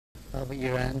of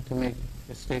Iran to make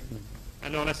a statement.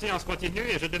 Alors la séance continue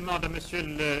et je demande à monsieur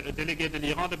le délégué de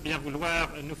l'Iran de bien vouloir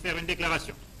nous faire une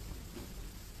déclaration.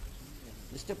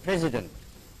 Mr. President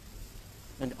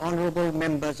and honorable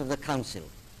members of the Council,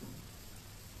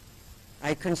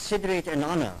 I consider it an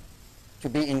honor to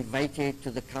be invited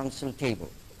to the Council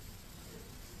table.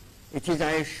 It is,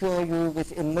 I assure you,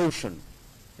 with emotion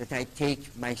that I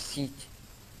take my seat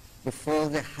before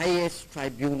the highest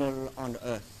tribunal on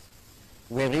earth,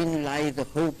 wherein lie the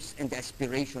hopes and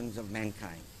aspirations of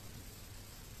mankind.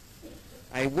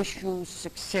 I wish you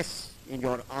success in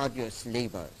your arduous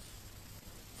labors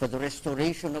for the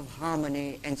restoration of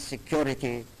harmony and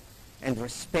security and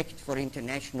respect for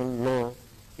international law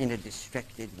in a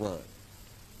distracted world.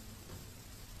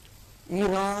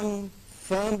 Iran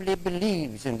firmly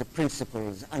believes in the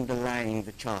principles underlying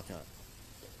the Charter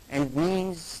and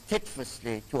means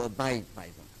steadfastly to abide by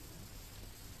them.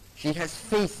 She has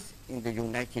faith in the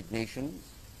United Nations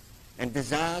and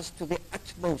desires to the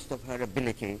utmost of her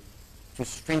ability to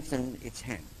strengthen its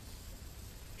hands.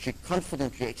 She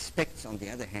confidently expects, on the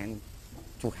other hand,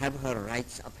 to have her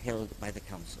rights upheld by the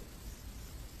Council.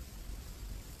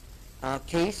 Our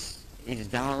case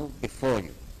is now before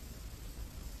you,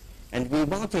 and we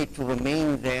want it to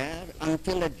remain there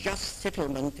until a just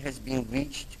settlement has been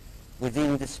reached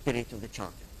within the spirit of the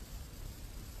Charter.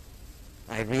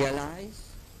 I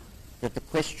realize that the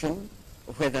question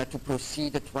of whether to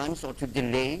proceed at once or to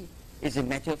delay is a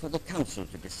matter for the Council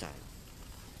to decide.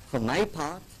 For my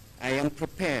part, I am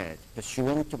prepared,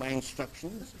 pursuant to my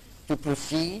instructions, to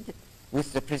proceed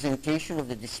with the presentation of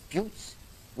the disputes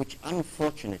which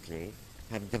unfortunately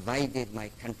have divided my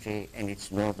country and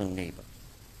its northern neighbor.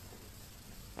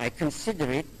 I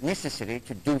consider it necessary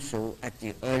to do so at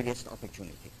the earliest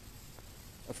opportunity.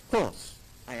 Of course,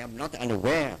 I am not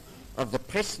unaware of the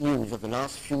press news of the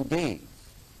last few days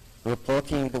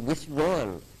reporting the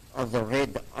withdrawal of the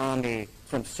Red Army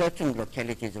from certain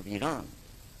localities of Iran.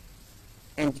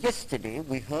 And yesterday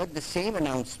we heard the same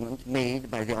announcement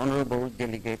made by the honorable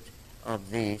delegate of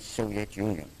the Soviet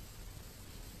Union.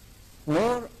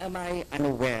 Nor am I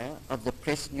unaware of the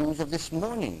press news of this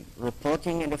morning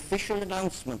reporting an official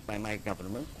announcement by my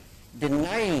government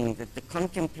denying that the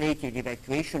contemplated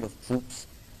evacuation of troops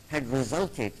had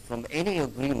resulted from any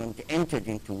agreement entered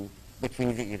into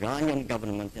between the Iranian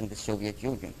government and the Soviet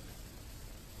Union.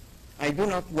 I do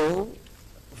not know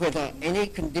whether any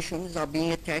conditions are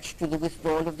being attached to the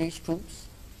withdrawal of these troops,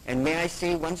 and may I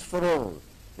say once for all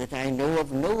that I know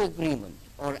of no agreement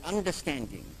or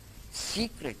understanding,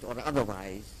 secret or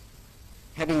otherwise,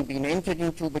 having been entered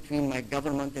into between my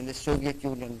government and the Soviet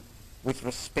Union with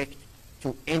respect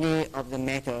to any of the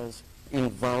matters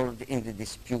involved in the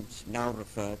disputes now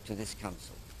referred to this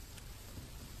Council.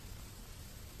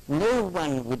 No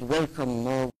one would welcome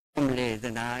more warmly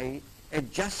than I a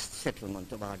just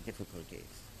settlement of our difficulties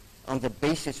on the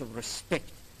basis of respect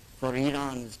for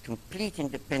Iran's complete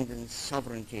independence,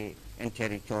 sovereignty, and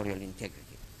territorial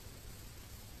integrity.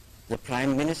 The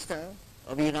Prime Minister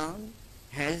of Iran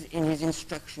has, in his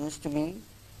instructions to me,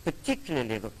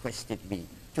 particularly requested me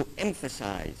to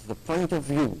emphasize the point of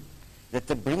view that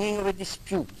the bringing of a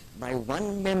dispute by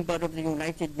one member of the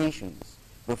United Nations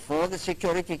before the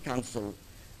Security Council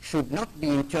should not be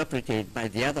interpreted by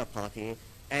the other party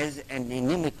as an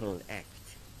inimical act.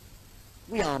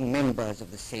 We are members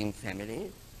of the same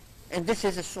family, and this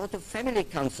is a sort of family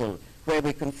council where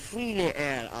we can freely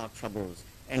air our troubles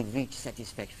and reach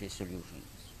satisfactory solutions.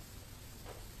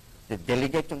 The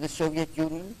delegate of the Soviet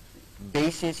Union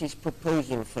bases his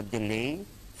proposal for delay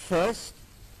first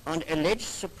on alleged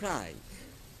surprise,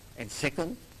 and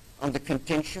second on the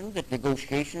contention that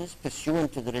negotiations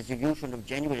pursuant to the resolution of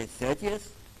January 30th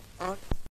are